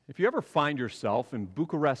If you ever find yourself in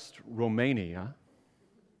Bucharest, Romania,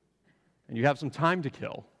 and you have some time to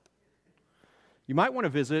kill, you might want to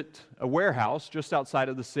visit a warehouse just outside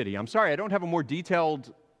of the city. I'm sorry, I don't have a more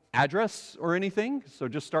detailed address or anything, so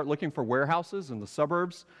just start looking for warehouses in the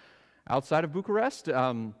suburbs outside of Bucharest.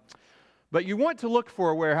 But you want to look for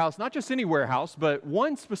a warehouse, not just any warehouse, but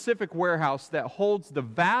one specific warehouse that holds the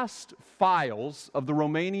vast files of the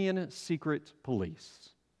Romanian secret police.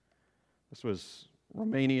 This was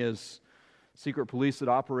Romania's secret police that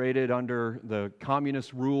operated under the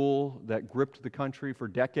communist rule that gripped the country for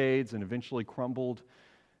decades and eventually crumbled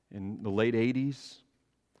in the late 80s.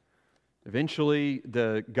 Eventually,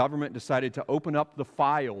 the government decided to open up the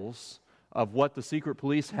files of what the secret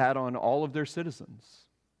police had on all of their citizens.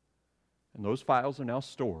 And those files are now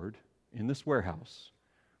stored in this warehouse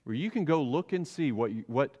where you can go look and see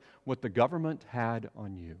what the government had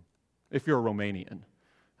on you. If you're a Romanian.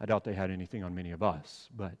 I doubt they had anything on many of us,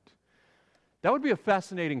 but that would be a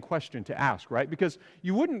fascinating question to ask, right? Because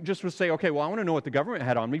you wouldn't just say, okay, well, I want to know what the government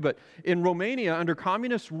had on me, but in Romania, under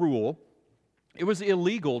communist rule, it was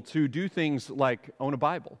illegal to do things like own a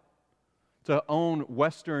Bible, to own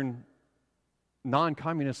Western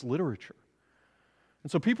non-communist literature. And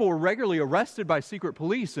so people were regularly arrested by secret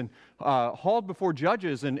police and hauled before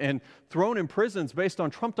judges and thrown in prisons based on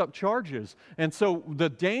trumped-up charges. And so the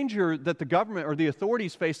danger that the government or the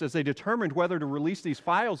authorities faced as they determined whether to release these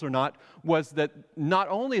files or not was that not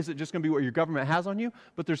only is it just going to be what your government has on you,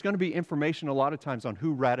 but there's going to be information a lot of times on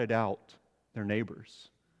who ratted out their neighbors,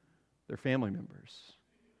 their family members.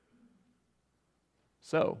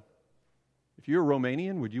 So, if you're a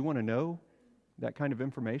Romanian, would you want to know that kind of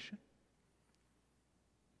information?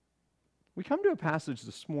 We come to a passage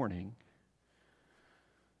this morning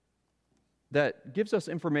that gives us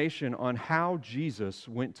information on how Jesus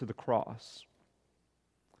went to the cross.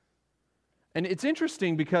 And it's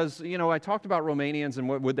interesting because, I talked about Romanians and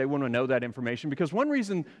would they want to know that information, because one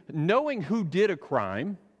reason knowing who did a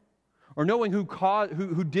crime or knowing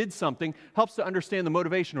who did something helps to understand the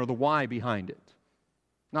motivation or the why behind it.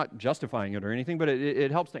 Not justifying it or anything, but it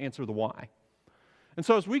helps to answer the why. And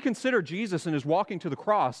so as we consider Jesus and his walking to the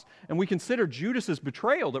cross, and we consider Judas's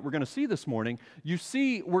betrayal that we're going to see this morning, you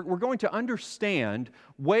see we're going to understand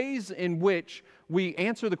ways in which we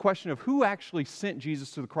answer the question of who actually sent Jesus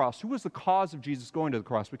to the cross, who was the cause of Jesus going to the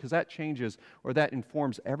cross, because that changes or that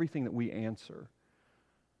informs everything that we answer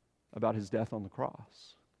about his death on the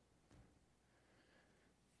cross.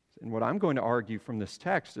 And what I'm going to argue from this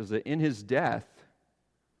text is that in his death,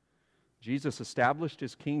 Jesus established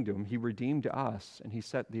his kingdom, he redeemed us, and he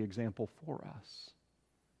set the example for us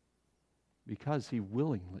because he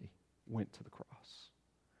willingly went to the cross.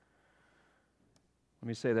 Let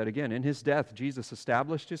me say that again. In his death, Jesus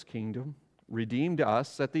established his kingdom, redeemed us,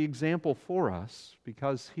 set the example for us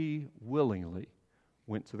because he willingly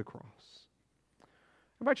went to the cross. I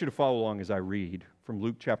invite you to follow along as I read from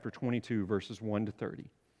Luke chapter 22, verses 1 to 30.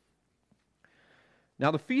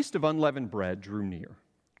 Now the feast of unleavened bread drew near,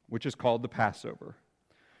 which is called the Passover.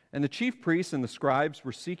 And the chief priests and the scribes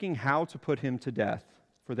were seeking how to put him to death,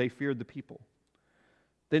 for they feared the people.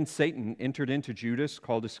 Then Satan entered into Judas,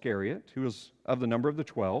 called Iscariot, who was of the number of the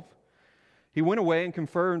 12. He went away and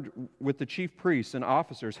conferred with the chief priests and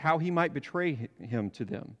officers how he might betray him to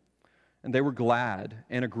them. And they were glad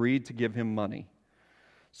and agreed to give him money.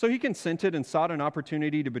 So he consented and sought an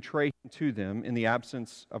opportunity to betray him to them in the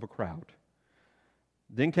absence of a crowd.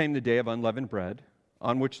 Then came the day of unleavened bread,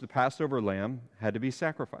 on which the Passover lamb had to be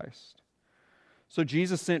sacrificed. So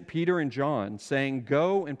Jesus sent Peter and John, saying,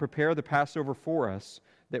 "Go and prepare the Passover for us,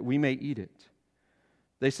 that we may eat it."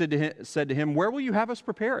 They said to him, "Where will you have us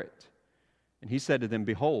prepare it?" And he said to them,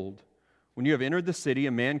 "Behold, when you have entered the city,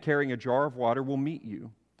 a man carrying a jar of water will meet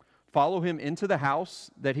you. Follow him into the house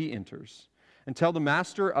that he enters, and tell the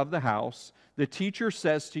master of the house, 'The teacher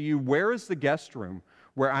says to you, where is the guest room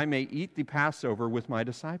where I may eat the Passover with my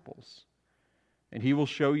disciples?' And he will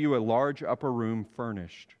show you a large upper room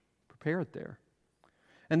furnished. Prepare it there."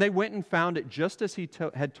 And they went and found it just as he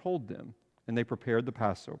had told them, and they prepared the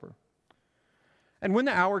Passover. And when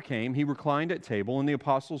the hour came, he reclined at table, and the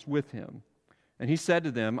apostles with him. And he said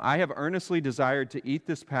to them, "I have earnestly desired to eat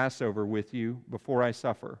this Passover with you before I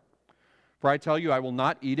suffer. For I tell you, I will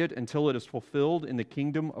not eat it until it is fulfilled in the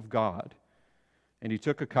kingdom of God." And he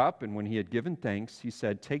took a cup, and when he had given thanks, he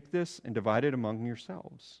said, "Take this and divide it among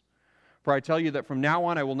yourselves. For I tell you that from now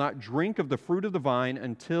on I will not drink of the fruit of the vine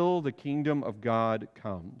until the kingdom of God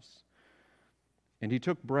comes." And he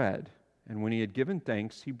took bread, and when he had given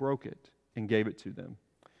thanks, he broke it and gave it to them,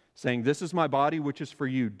 saying, "This is my body which is for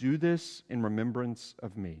you. Do this in remembrance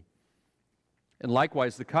of me." And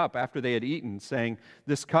likewise the cup after they had eaten, saying,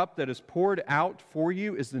 "This cup that is poured out for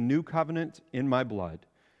you is the new covenant in my blood.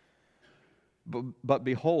 But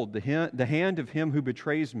behold, the hand of him who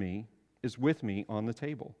betrays me is with me on the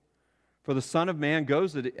table. For the Son of Man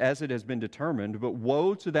goes as it has been determined, but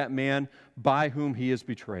woe to that man by whom he is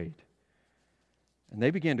betrayed." And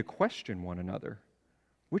they began to question one another,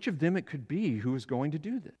 which of them it could be who was going to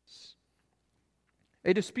do this.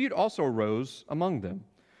 A dispute also arose among them,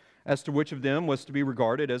 as to which of them was to be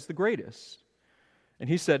regarded as the greatest. And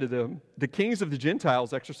he said to them, "The kings of the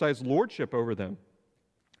Gentiles exercise lordship over them,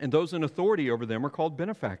 and those in authority over them are called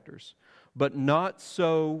benefactors. But not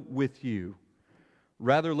so with you.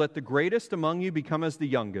 Rather, let the greatest among you become as the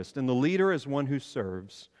youngest, and the leader as one who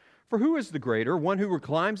serves. For who is the greater, one who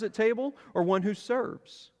reclines at table, or one who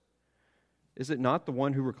serves? Is it not the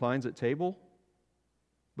one who reclines at table?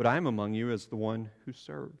 But I am among you as the one who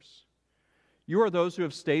serves. You are those who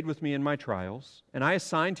have stayed with me in my trials, and I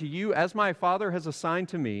assign to you, as my Father has assigned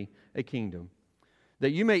to me, a kingdom,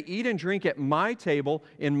 that you may eat and drink at my table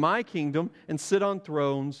in my kingdom and sit on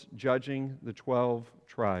thrones judging the 12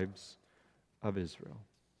 tribes of Israel."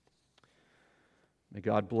 May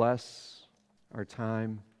God bless our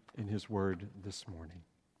time in His Word this morning.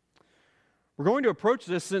 We're going to approach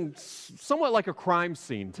this in somewhat like a crime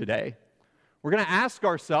scene today. We're going to ask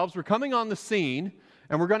ourselves, we're coming on the scene,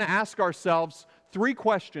 and we're going to ask ourselves 3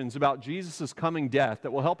 questions about Jesus' coming death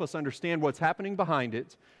that will help us understand what's happening behind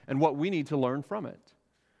it and what we need to learn from it.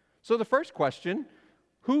 So the first question,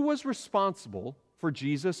 who was responsible for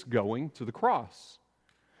Jesus going to the cross?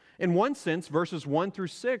 In one sense, verses 1 through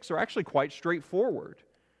 6 are actually quite straightforward.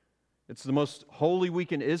 It's the most holy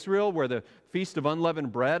week in Israel where the Feast of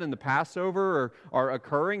Unleavened Bread and the Passover are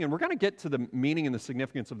occurring, and we're going to get to the meaning and the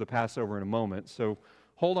significance of the Passover in a moment, so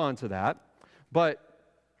hold on to that. But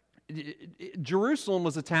Jerusalem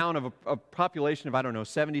was a town of a population of,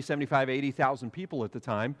 70, 75, 80,000 people at the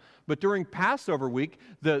time. But during Passover week,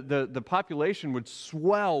 the population would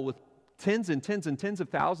swell with tens and tens and tens of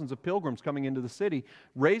thousands of pilgrims coming into the city,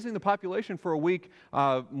 raising the population for a week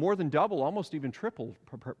more than double, almost even triple,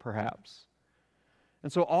 perhaps.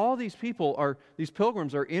 And so all these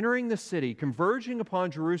pilgrims are entering the city, converging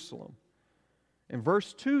upon Jerusalem. And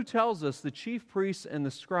verse 2 tells us the chief priests and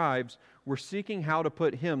the scribes were seeking how to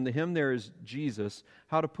put him, the him there is Jesus,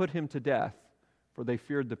 how to put him to death, for they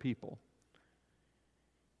feared the people.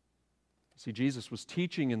 See, Jesus was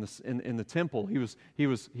teaching in the temple. He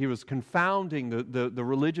was confounding the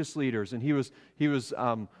religious leaders, and he was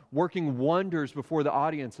working wonders before the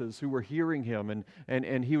audiences who were hearing him,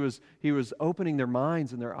 and he was opening their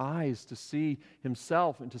minds and their eyes to see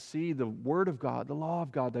himself and to see the Word of God, the law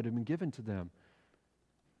of God that had been given to them.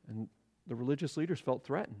 And the religious leaders felt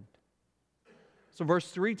threatened. So verse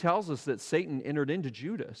 3 tells us that Satan entered into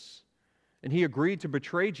Judas, and he agreed to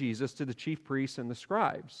betray Jesus to the chief priests and the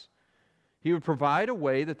scribes. He would provide a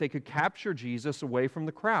way that they could capture Jesus away from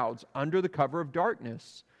the crowds under the cover of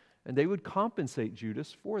darkness, and they would compensate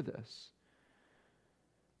Judas for this.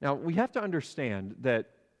 Now, we have to understand that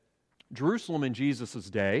Jerusalem in Jesus'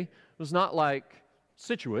 day was not like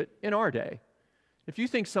Scituate in our day. If you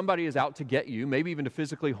think somebody is out to get you, maybe even to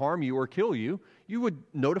physically harm you or kill you, you would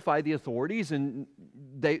notify the authorities and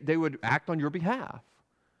they would act on your behalf.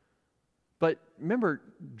 But remember,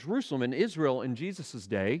 Jerusalem and Israel in Jesus'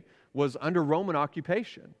 day was under Roman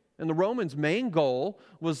occupation. And the Romans' main goal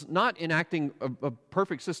was not enacting a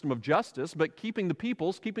perfect system of justice, but keeping the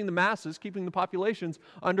peoples, keeping the masses, keeping the populations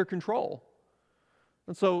under control.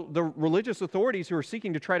 And so the religious authorities who are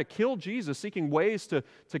seeking to try to kill Jesus, seeking ways to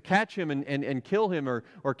catch him and kill him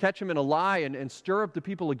or catch him in a lie and stir up the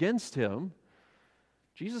people against him,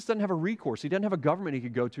 Jesus doesn't have a recourse. He doesn't have a government he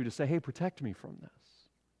could go to say, hey, protect me from this.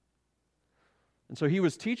 And so he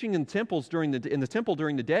was teaching in temples in the temple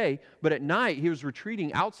during the day, but at night he was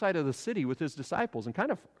retreating outside of the city with his disciples and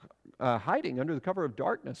kind of hiding under the cover of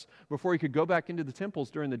darkness before he could go back into the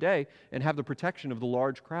temples during the day and have the protection of the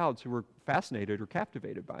large crowds who were fascinated or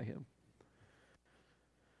captivated by him.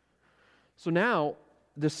 So now,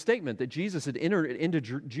 this statement that Jesus had entered into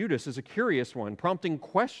Judas is a curious one, prompting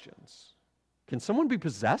questions. Can someone be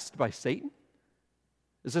possessed by Satan?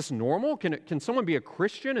 Is this normal? Can someone be a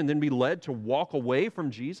Christian and then be led to walk away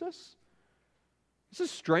from Jesus? This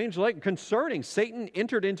is strange, like concerning. Satan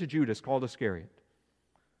entered into Judas, called Iscariot.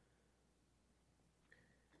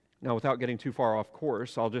 Now, without getting too far off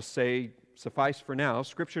course, I'll just say, suffice for now,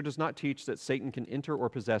 Scripture does not teach that Satan can enter or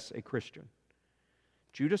possess a Christian.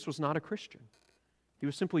 Judas was not a Christian. He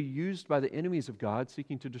was simply used by the enemies of God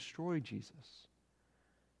seeking to destroy Jesus.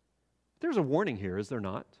 There's a warning here, is there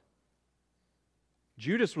not?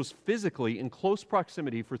 Judas was physically in close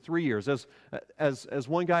proximity for 3 years. As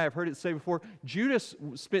one guy I've heard it say before, Judas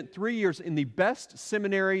spent 3 years in the best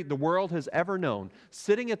seminary the world has ever known,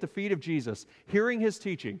 sitting at the feet of Jesus, hearing his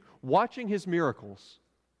teaching, watching his miracles,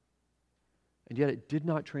 and yet it did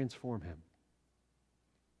not transform him.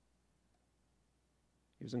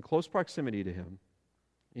 He was in close proximity to him,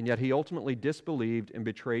 and yet he ultimately disbelieved and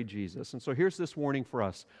betrayed Jesus. And so here's this warning for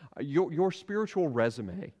us. Your spiritual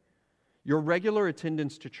resume, your regular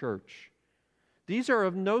attendance to church, these are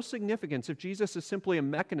of no significance if Jesus is simply a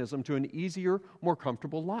mechanism to an easier, more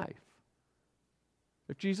comfortable life.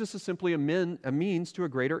 If Jesus is simply a means to a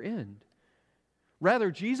greater end.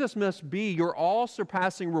 Rather, Jesus must be your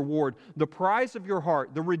all-surpassing reward, the prize of your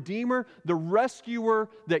heart, the Redeemer, the rescuer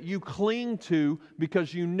that you cling to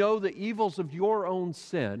because you know the evils of your own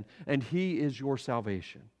sin, and He is your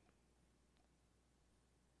salvation.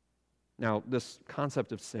 Now, this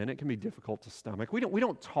concept of sin, it can be difficult to stomach. We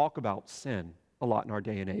don't talk about sin a lot in our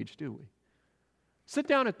day and age, do we? Sit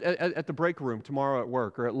down at the break room tomorrow at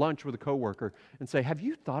work or at lunch with a coworker and say, have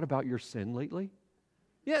you thought about your sin lately?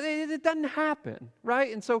 Yeah, it doesn't happen,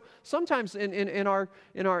 right? And so sometimes in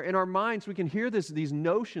our minds we can hear these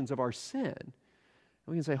notions of our sin. And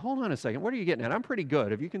we can say, hold on a second, what are you getting at? I'm pretty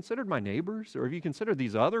good. Have you considered my neighbors? Or have you considered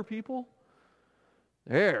these other people?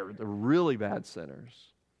 They're the really bad sinners.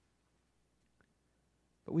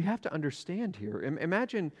 But we have to understand here.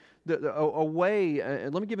 Imagine a way,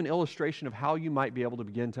 let me give an illustration of how you might be able to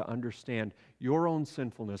begin to understand your own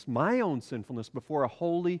sinfulness, my own sinfulness before a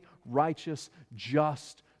holy, righteous,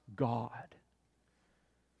 just God.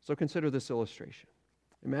 So consider this illustration.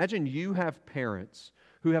 Imagine you have parents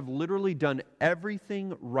who have literally done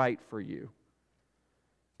everything right for you.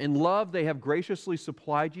 In love, they have graciously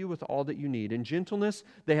supplied you with all that you need. In gentleness,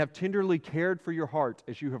 they have tenderly cared for your heart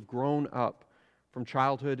as you have grown up from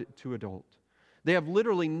childhood to adult. They have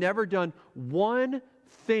literally never done one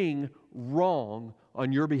thing wrong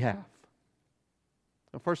on your behalf.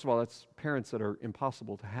 Now, first of all, that's parents that are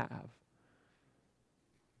impossible to have.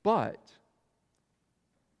 But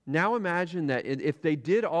now imagine that if they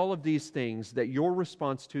did all of these things, that your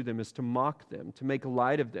response to them is to mock them, to make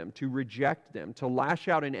light of them, to reject them, to lash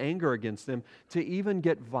out in anger against them, to even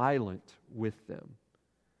get violent with them.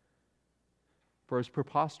 For as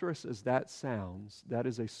preposterous as that sounds, that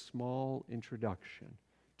is a small introduction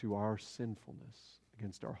to our sinfulness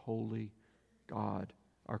against our holy God,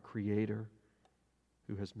 our Creator,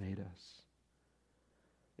 who has made us.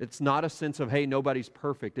 It's not a sense of, hey, nobody's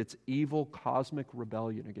perfect. It's evil, cosmic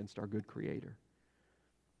rebellion against our good Creator.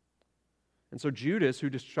 And so Judas, who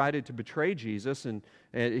decided to betray Jesus, and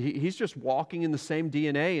he's just walking in the same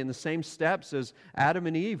DNA, in the same steps as Adam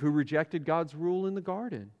and Eve, who rejected God's rule in the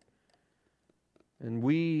garden. And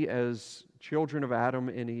we, as children of Adam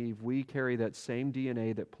and Eve, we carry that same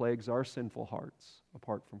DNA that plagues our sinful hearts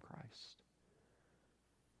apart from Christ.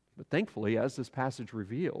 But thankfully, as this passage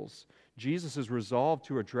reveals, Jesus is resolved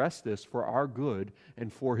to address this for our good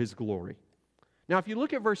and for His glory. Now, if you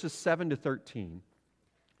look at verses 7 to 13,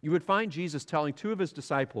 you would find Jesus telling two of His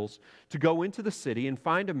disciples to go into the city and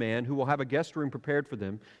find a man who will have a guest room prepared for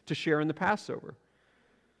them to share in the Passover.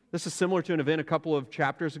 This is similar to an event a couple of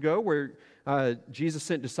chapters ago where Jesus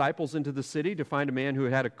sent disciples into the city to find a man who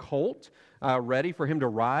had a colt ready for him to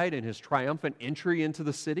ride in his triumphant entry into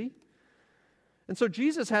the city. And so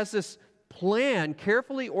Jesus has this plan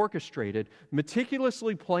carefully orchestrated,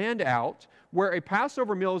 meticulously planned out, where a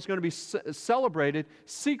Passover meal is going to be celebrated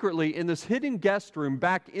secretly in this hidden guest room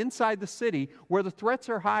back inside the city where the threats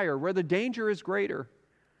are higher, where the danger is greater.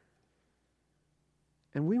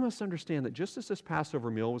 And we must understand that just as this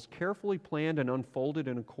Passover meal was carefully planned and unfolded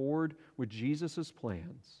in accord with Jesus'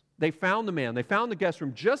 plans, they found the man, they found the guest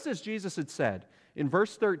room, just as Jesus had said. In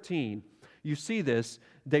verse 13, you see this,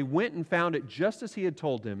 they went and found it just as He had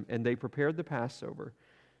told them, and they prepared the Passover.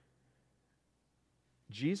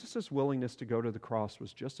 Jesus' willingness to go to the cross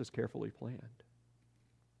was just as carefully planned.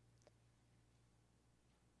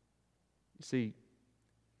 You see,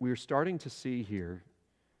 we are starting to see here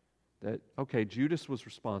that, okay, Judas was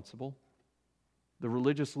responsible, the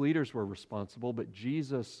religious leaders were responsible, but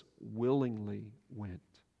Jesus willingly went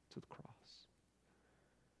to the cross.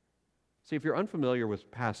 See, if you're unfamiliar with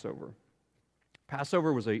Passover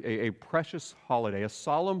was a precious holiday, a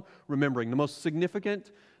solemn remembering, the most significant,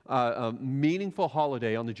 meaningful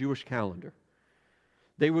holiday on the Jewish calendar.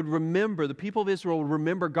 They would remember, the people of Israel would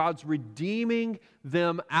remember God's redeeming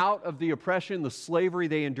them out of the oppression, the slavery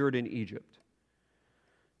they endured in Egypt.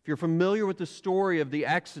 If you're familiar with the story of the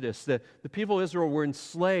Exodus, the people of Israel were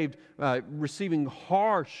enslaved, receiving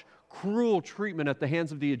harsh, cruel treatment at the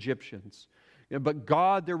hands of the Egyptians. But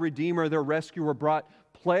God, their Redeemer, their Rescuer, brought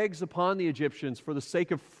plagues upon the Egyptians for the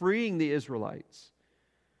sake of freeing the Israelites.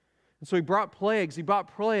 And so He brought plagues,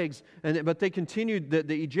 but they continued.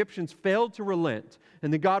 The Egyptians failed to relent.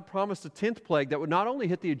 And then God promised a 10th plague that would not only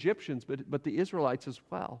hit the Egyptians, but the Israelites as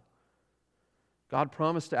well. God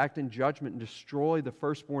promised to act in judgment and destroy the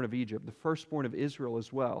firstborn of Egypt, the firstborn of Israel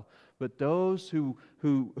as well. But those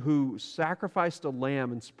who sacrificed a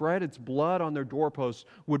lamb and spread its blood on their doorposts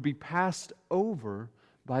would be passed over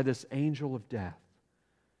by this angel of death.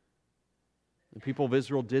 The people of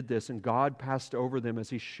Israel did this, and God passed over them as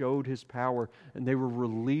He showed His power, and they were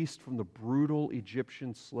released from the brutal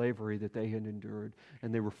Egyptian slavery that they had endured,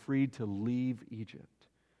 and they were freed to leave Egypt,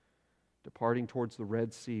 departing towards the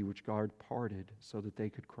Red Sea, which God parted so that they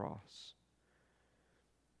could cross.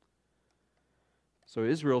 So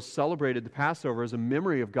Israel celebrated the Passover as a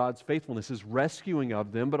memory of God's faithfulness, His rescuing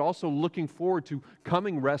of them, but also looking forward to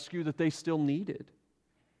coming rescue that they still needed,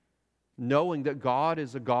 knowing that God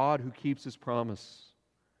is a God who keeps His promise.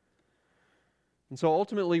 And so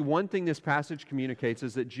ultimately, one thing this passage communicates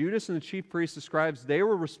is that Judas and the chief priests describes they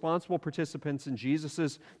were responsible participants in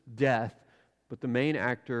Jesus' death, but the main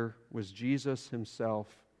actor was Jesus Himself,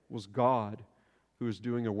 was God, who was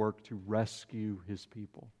doing a work to rescue His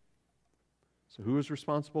people. So who is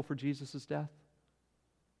responsible for Jesus' death?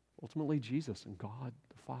 Ultimately, Jesus and God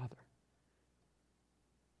the Father.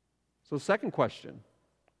 So the second question,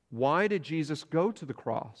 why did Jesus go to the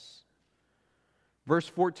cross? Verse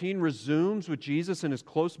 14 resumes with Jesus and His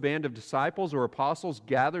close band of disciples or apostles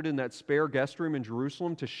gathered in that spare guest room in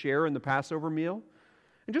Jerusalem to share in the Passover meal.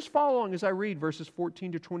 And just follow along as I read verses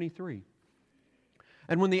 14 to 23.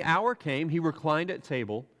 And when the hour came, He reclined at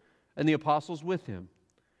table, and the apostles with Him.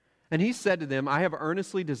 And He said to them, I have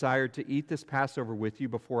earnestly desired to eat this Passover with you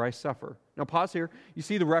before I suffer. Now pause here. You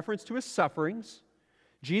see the reference to His sufferings.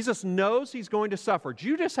 Jesus knows He's going to suffer.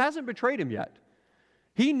 Judas hasn't betrayed Him yet.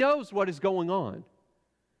 He knows what is going on.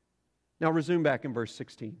 Now resume back in verse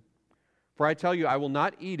 16. For I tell you, I will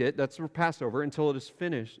not eat it, that's for Passover, until it is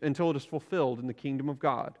finished, until it is fulfilled in the kingdom of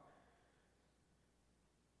God.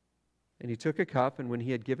 And He took a cup, and when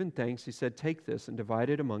He had given thanks, He said, take this and divide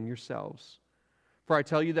it among yourselves. For I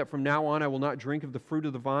tell you that from now on I will not drink of the fruit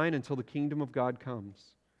of the vine until the kingdom of God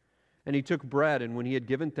comes. And He took bread, and when He had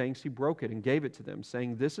given thanks, He broke it and gave it to them,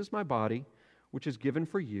 saying, this is my body, which is given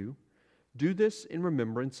for you. Do this in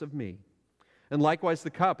remembrance of me. And likewise the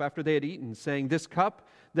cup after they had eaten, saying, this cup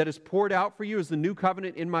that is poured out for you is the new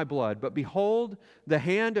covenant in my blood. But behold, the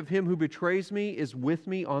hand of him who betrays me is with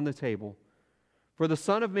me on the table. For the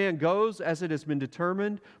Son of Man goes as it has been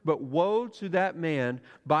determined, but woe to that man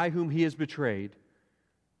by whom He is betrayed.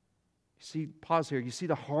 You see, pause here. You see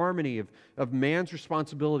the harmony of man's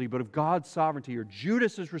responsibility, but of God's sovereignty here.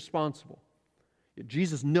 Judas is responsible. Yet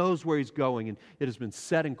Jesus knows where He's going, and it has been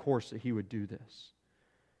set in course that He would do this.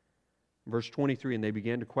 Verse 23, and they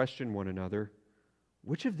began to question one another,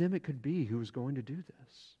 which of them it could be who was going to do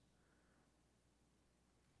this?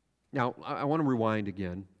 Now, I want to rewind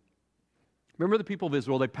again. Remember the people of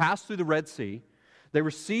Israel, they passed through the Red Sea. They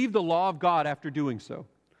received the law of God after doing so.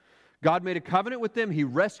 God made a covenant with them. He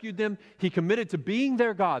rescued them. He committed to being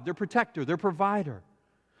their God, their protector, their provider.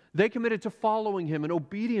 They committed to following Him in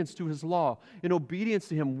obedience to His law, in obedience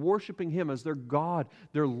to Him, worshiping Him as their God,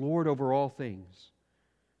 their Lord over all things.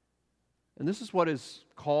 And this is what is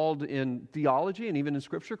called in theology and even in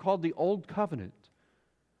Scripture called the Old Covenant.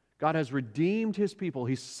 God has redeemed His people.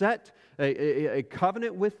 He's set a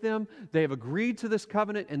covenant with them. They have agreed to this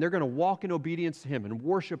covenant, and they're going to walk in obedience to Him and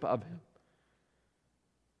worship of Him.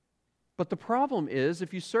 But the problem is,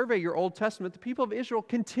 if you survey your Old Testament, the people of Israel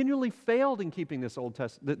continually failed in keeping this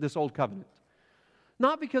Old covenant.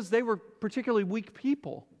 Not because they were particularly weak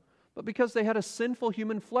people, but because they had a sinful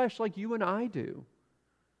human flesh like you and I do.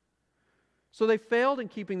 So they failed in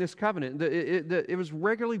keeping this covenant. It was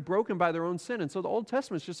regularly broken by their own sin. And so the Old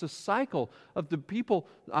Testament is just a cycle of the people,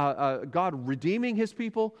 God redeeming His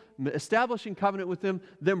people, establishing covenant with them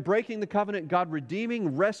breaking the covenant, God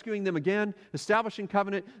redeeming, rescuing them again, establishing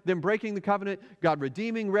covenant, then breaking the covenant, God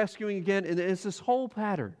redeeming, rescuing again. And it's this whole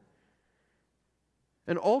pattern.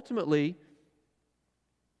 And ultimately,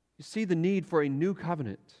 you see the need for a new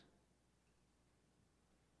covenant.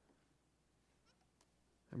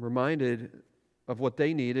 I'm reminded of what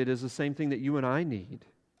they needed is the same thing that you and I need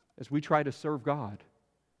as we try to serve God.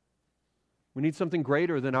 We need something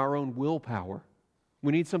greater than our own willpower.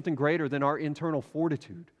 We need something greater than our internal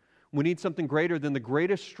fortitude. We need something greater than the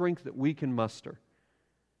greatest strength that we can muster.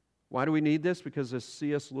 Why do we need this? Because as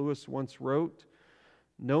C.S. Lewis once wrote,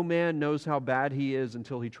 no man knows how bad he is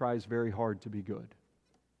until he tries very hard to be good.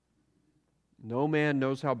 No man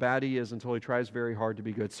knows how bad he is until he tries very hard to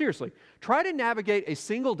be good. Seriously, try to navigate a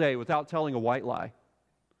single day without telling a white lie.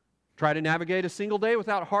 Try to navigate a single day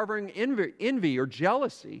without harboring envy or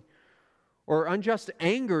jealousy or unjust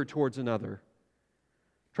anger towards another.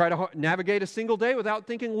 Try to navigate a single day without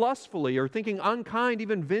thinking lustfully or thinking unkind,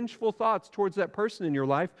 even vengeful thoughts towards that person in your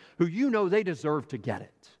life who you know they deserve to get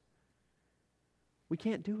it. We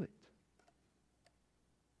can't do it.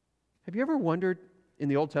 Have you ever wondered in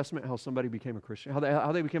the Old Testament how somebody became a Christian,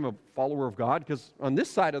 how they became a follower of God? Because on this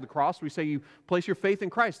side of the cross, we say you place your faith in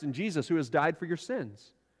Christ, in Jesus, who has died for your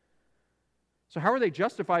sins. So how are they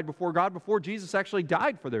justified before God before Jesus actually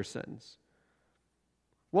died for their sins?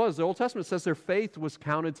 Well, as the Old Testament says, their faith was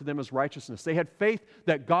counted to them as righteousness. They had faith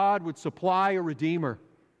that God would supply a Redeemer.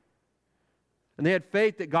 And they had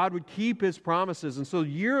faith that God would keep His promises. And so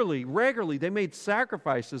yearly, regularly, they made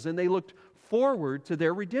sacrifices and they looked forward to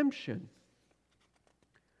their redemption.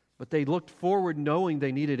 But they looked forward knowing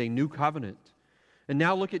they needed a new covenant. And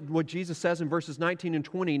now look at what Jesus says in verses 19 and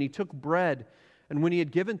 20. And He took bread, and when He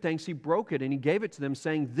had given thanks, He broke it, and He gave it to them,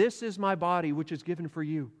 saying, "This is my body, which is given for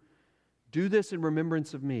you. Do this in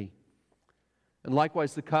remembrance of me." And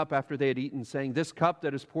likewise the cup after they had eaten, saying, "This cup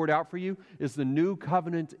that is poured out for you is the new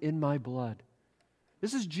covenant in my blood."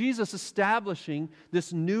 This is Jesus establishing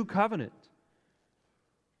this new covenant.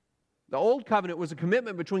 The old covenant was a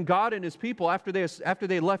commitment between God and His people after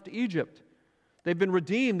they left Egypt. They've been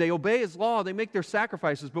redeemed. They obey His law. They make their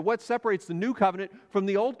sacrifices. But what separates the new covenant from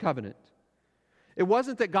the old covenant? It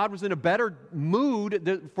wasn't that God was in a better mood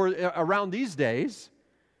around these days.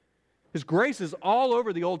 His grace is all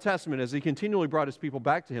over the Old Testament as He continually brought His people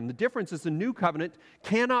back to Him. The difference is the new covenant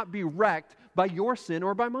cannot be wrecked by your sin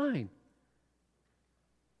or by mine.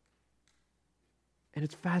 And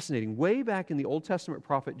it's fascinating. Way back in the Old Testament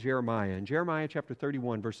prophet Jeremiah, in Jeremiah chapter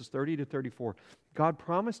 31, verses 30 to 34, God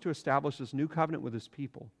promised to establish this new covenant with His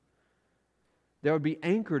people that would be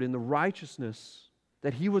anchored in the righteousness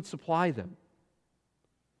that He would supply them.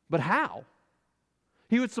 But how?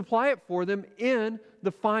 He would supply it for them in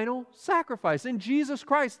the final sacrifice, in Jesus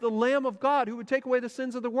Christ, the Lamb of God, who would take away the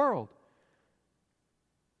sins of the world.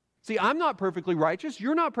 See, I'm not perfectly righteous.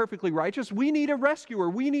 You're not perfectly righteous. We need a rescuer.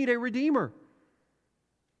 We need a redeemer.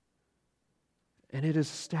 And it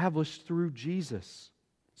is established through Jesus.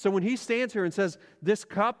 So when He stands here and says, "This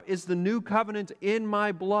cup is the new covenant in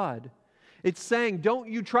my blood," it's saying, don't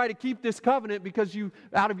you try to keep this covenant because you,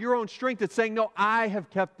 out of your own strength. It's saying, no, I have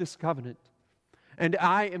kept this covenant. And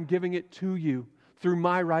I am giving it to you through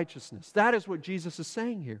my righteousness. That is what Jesus is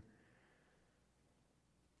saying here.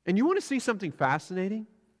 And you want to see something fascinating?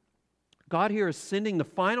 God here is sending the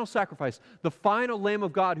final sacrifice, the final Lamb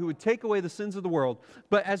of God who would take away the sins of the world.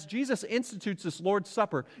 But as Jesus institutes this Lord's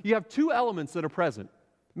Supper, you have two elements that are present.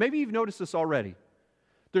 Maybe you've noticed this already.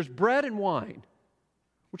 There's bread and wine,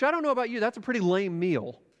 which I don't know about you, that's a pretty lame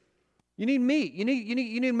meal. You need meat. You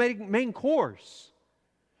need main course.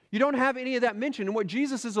 You don't have any of that mentioned. And what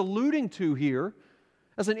Jesus is alluding to here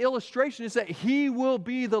as an illustration is that He will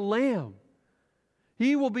be the Lamb.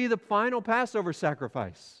 He will be the final Passover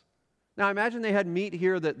sacrifice. Now, imagine they had meat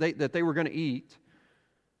here that they were going to eat.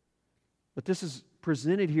 But this is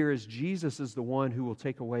presented here as Jesus is the one who will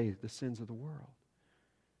take away the sins of the world.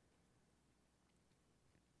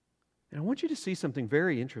 And I want you to see something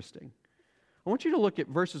very interesting. I want you to look at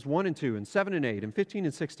verses 1 and 2 and 7 and 8 and 15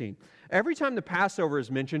 and 16. Every time the Passover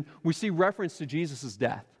is mentioned, we see reference to Jesus'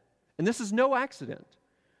 death. And this is no accident.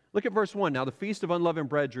 Look at verse 1. Now the feast of unleavened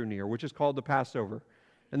bread drew near, which is called the Passover.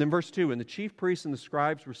 And then verse 2, and the chief priests and the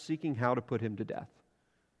scribes were seeking how to put Him to death.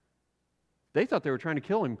 They thought they were trying to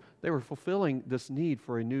kill Him. They were fulfilling this need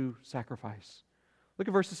for a new sacrifice. Look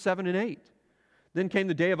at verses 7 and 8. Then came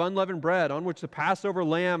the day of unleavened bread, on which the Passover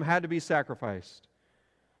lamb had to be sacrificed.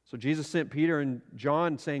 So Jesus sent Peter and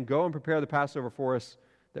John, saying, "Go and prepare the Passover for us,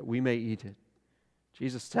 that we may eat it."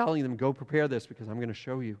 Jesus telling them, "Go prepare this, because I'm going to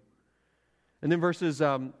show you." And then verses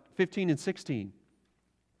 15 and 16.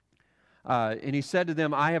 And He said to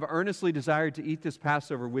them, "I have earnestly desired to eat this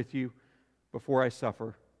Passover with you before I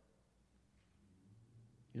suffer."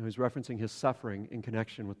 You know, He's referencing His suffering in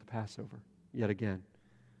connection with the Passover yet again.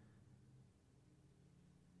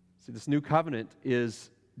 See, this new covenant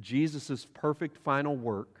is Jesus' perfect final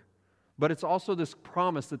work, but it's also this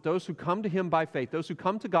promise that those who come to Him by faith, those who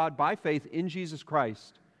come to God by faith in Jesus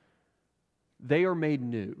Christ, they are made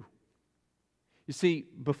new. You see,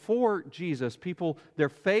 before Jesus, people, their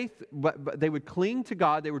faith, they would cling to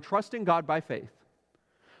God, they would trust in God by faith.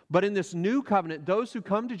 But in this new covenant, those who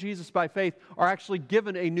come to Jesus by faith are actually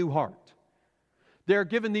given a new heart. They're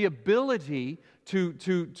given the ability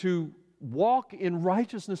to walk in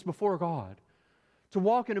righteousness before God, to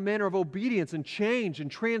walk in a manner of obedience and change and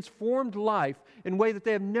transformed life in a way that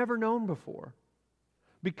they have never known before,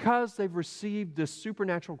 because they've received this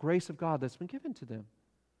supernatural grace of God that's been given to them.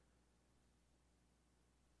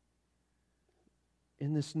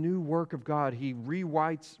 In this new work of God, He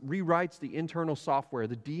rewrites the internal software,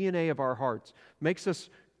 the DNA of our hearts,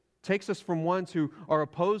 takes us from ones who are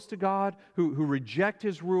opposed to God, who reject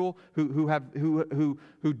His rule,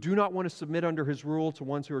 who do not want to submit under His rule, to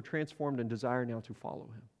ones who are transformed and desire now to follow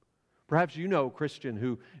Him. Perhaps you know a Christian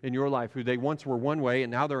who, in your life, who they once were one way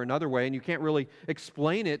and now they're another way, and you can't really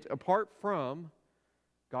explain it apart from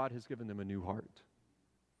God has given them a new heart.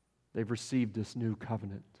 They've received this new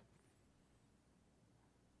covenant.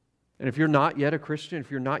 And if you're not yet a Christian, if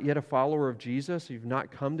you're not yet a follower of Jesus, you've not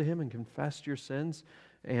come to Him and confessed your sins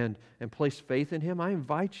and placed faith in Him, I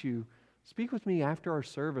invite you, speak with me after our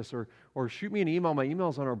service or shoot me an email. My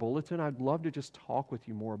email's on our bulletin. I'd love to just talk with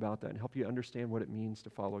you more about that and help you understand what it means to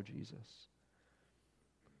follow Jesus.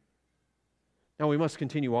 Now we must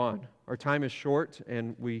continue on. Our time is short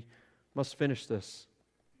and we must finish this.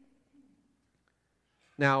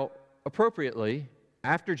 Now, appropriately,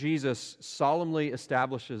 after Jesus solemnly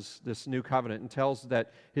establishes this new covenant and tells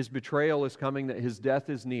that His betrayal is coming, that His death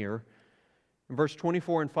is near, in verse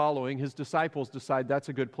 24 and following, His disciples decide that's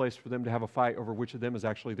a good place for them to have a fight over which of them is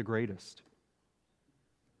actually the greatest.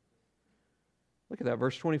 Look at that,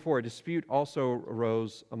 verse 24. A dispute also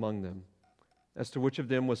arose among them as to which of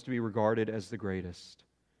them was to be regarded as the greatest.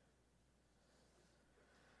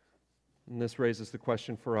 And this raises the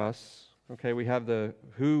question for us. Okay, we have the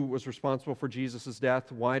who was responsible for Jesus' death,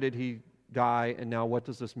 why did He die, and now what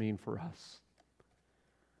does this mean for us?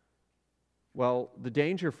 Well, the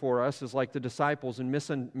danger for us is like the disciples in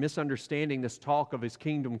misunderstanding this talk of His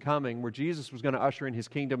kingdom coming, where Jesus was going to usher in His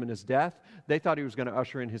kingdom in His death. They thought He was going to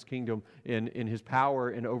usher in His kingdom in His power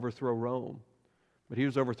and overthrow Rome. But He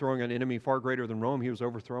was overthrowing an enemy far greater than Rome. He was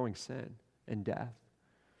overthrowing sin and death.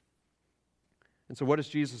 And so what does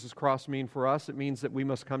Jesus' cross mean for us? It means that we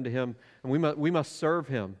must come to Him and we must serve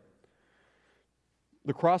Him.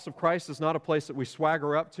 The cross of Christ is not a place that we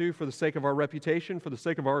swagger up to for the sake of our reputation, for the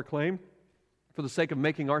sake of our acclaim, for the sake of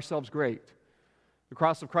making ourselves great. The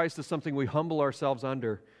cross of Christ is something we humble ourselves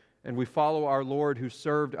under, and we follow our Lord who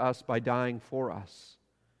served us by dying for us.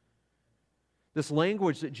 This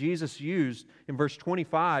language that Jesus used in verse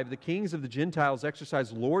 25, the kings of the Gentiles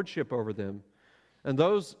exercise lordship over them, and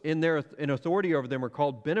those in authority over them are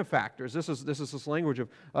called benefactors. This is this language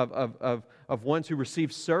of ones who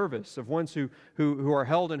receive service, of ones who are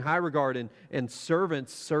held in high regard, and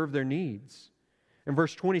servants serve their needs. In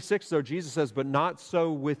verse 26, though, Jesus says, "But not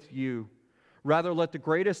so with you. Rather, let the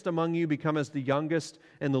greatest among you become as the youngest,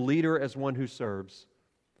 and the leader as one who serves."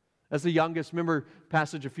 As the youngest, remember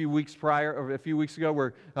passage a few weeks ago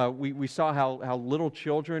where we saw how little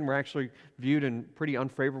children were actually viewed in pretty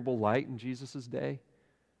unfavorable light in Jesus' day.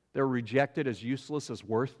 They were rejected as useless, as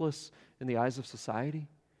worthless in the eyes of society.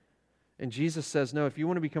 And Jesus says, no, if you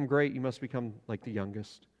want to become great, you must become like the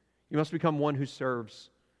youngest. You must become one who serves.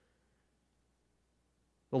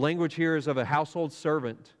 The language here is of a household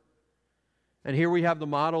servant. And here we have the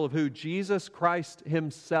model of who? Jesus Christ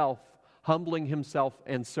Himself, humbling Himself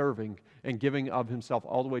and serving and giving of Himself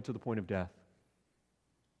all the way to the point of death.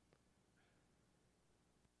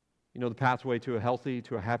 You know the pathway to a healthy,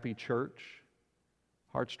 to a happy church?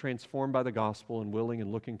 Hearts transformed by the gospel and willing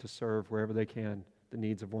and looking to serve wherever they can the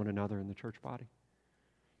needs of one another in the church body.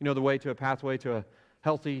 You know the way to a pathway to a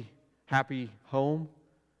healthy, happy home?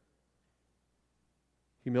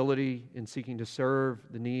 Humility in seeking to serve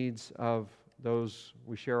the needs of those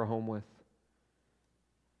we share a home with.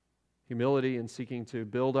 Humility in seeking to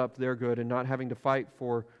build up their good and not having to fight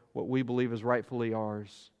for what we believe is rightfully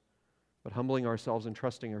ours, but humbling ourselves and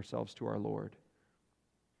trusting ourselves to our Lord.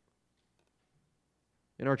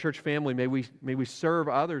 In our church family, may we serve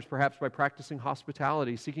others perhaps by practicing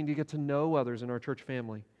hospitality, seeking to get to know others in our church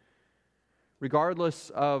family.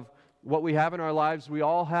 Regardless of what we have in our lives, we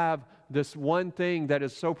all have this one thing that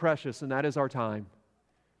is so precious, and that is our time.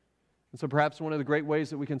 And so perhaps one of the great ways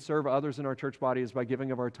that we can serve others in our church body is by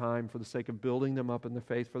giving of our time for the sake of building them up in the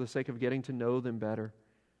faith, for the sake of getting to know them better.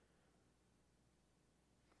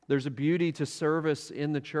 There's a beauty to service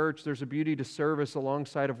in the church. There's a beauty to service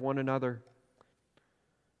alongside of one another.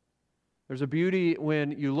 There's a beauty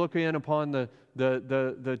when you look in upon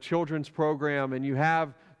the children's program and you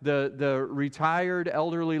have the retired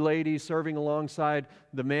elderly lady serving alongside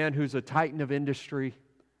the man who's a titan of industry,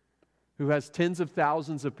 who has tens of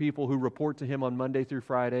thousands of people who report to him on Monday through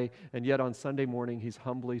Friday, and yet on Sunday morning he's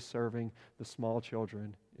humbly serving the small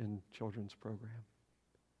children in children's program.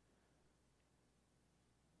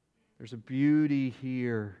 There's a beauty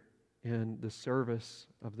here in the service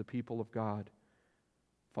of the people of God,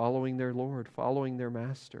 following their Lord, following their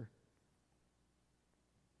Master.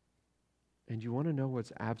 And you want to know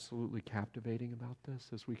what's absolutely captivating about this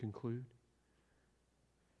as we conclude?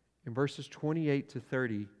 In verses 28 to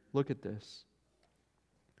 30, look at this.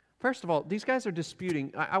 First of all, these guys are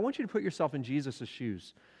disputing. I want you to put yourself in Jesus'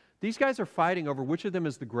 shoes. These guys are fighting over which of them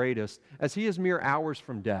is the greatest, as he is mere hours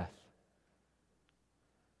from death.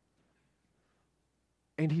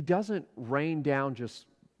 And he doesn't rain down just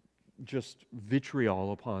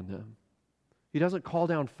vitriol upon them. He doesn't call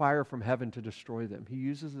down fire from heaven to destroy them. He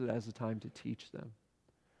uses it as a time to teach them.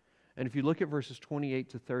 And if you look at verses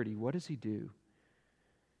 28 to 30, what does he do?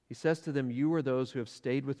 He says to them, "You are those who have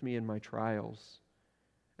stayed with me in my trials,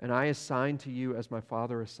 and I assign to you as my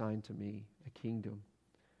Father assigned to me a kingdom,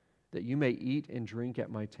 that you may eat and drink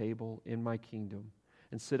at my table in my kingdom,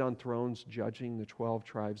 and sit on thrones judging the 12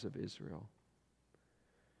 tribes of Israel."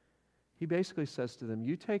 He basically says to them,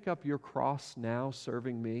 you take up your cross now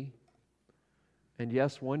serving me, and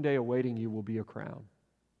yes, one day awaiting you will be a crown.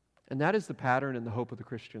 And that is the pattern and the hope of the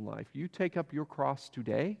Christian life. You take up your cross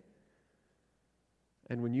today,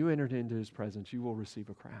 and when you enter into his presence, you will receive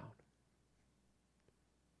a crown.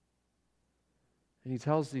 And he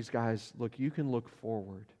tells these guys, look, you can look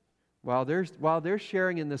forward. While they're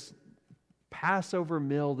sharing in this Passover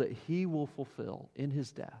meal that he will fulfill in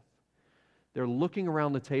his death, they're looking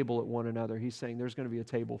around the table at one another. He's saying there's going to be a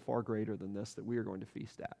table far greater than this that we are going to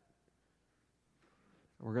feast at.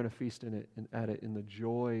 And we're going to feast at it in the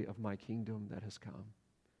joy of my kingdom that has come.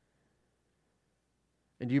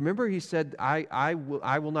 And do you remember he said, I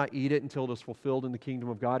will not eat it until it is fulfilled in the kingdom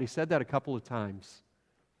of God? He said that a couple of times.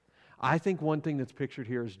 I think one thing that's pictured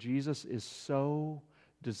here is Jesus is so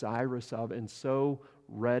desirous of and so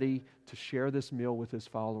ready to share this meal with his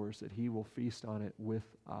followers that he will feast on it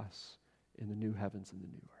with us in the new heavens and the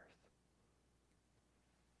new earth.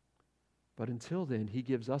 But until then, he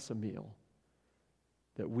gives us a meal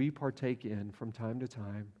that we partake in from time to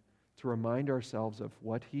time to remind ourselves of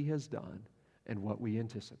what he has done and what we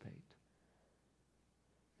anticipate.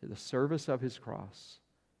 The service of his cross,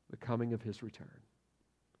 the coming of his return.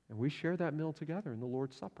 And we share that meal together in the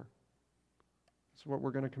Lord's Supper. That's what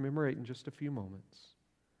we're going to commemorate in just a few moments.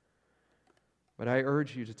 But I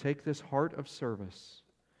urge you to take this heart of service,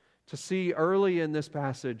 to see early in this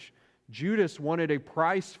passage, Judas wanted a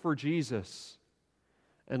price for Jesus.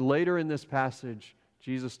 And later in this passage,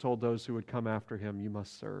 Jesus told those who would come after him, you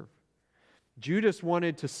must serve. Judas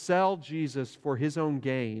wanted to sell Jesus for his own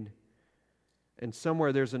gain. And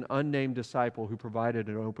somewhere there's an unnamed disciple who provided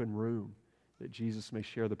an open room that Jesus may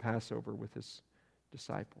share the Passover with his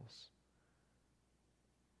disciples.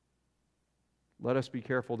 Let us be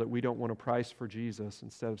careful that we don't want a price for Jesus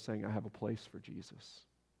instead of saying, I have a place for Jesus.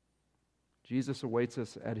 Jesus awaits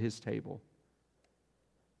us at his table.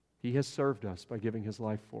 He has served us by giving his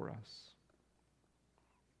life for us.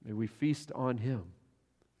 May we feast on him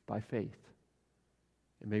by faith.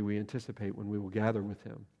 And may we anticipate when we will gather with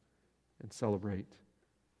him and celebrate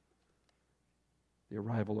the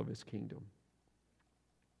arrival of his kingdom.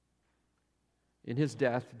 In his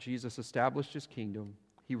death, Jesus established his kingdom.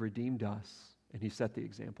 He redeemed us, and he set the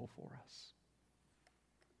example for us.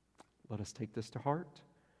 Let us take this to heart.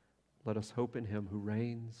 Let us hope in him who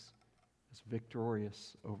reigns as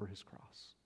victorious over his cross.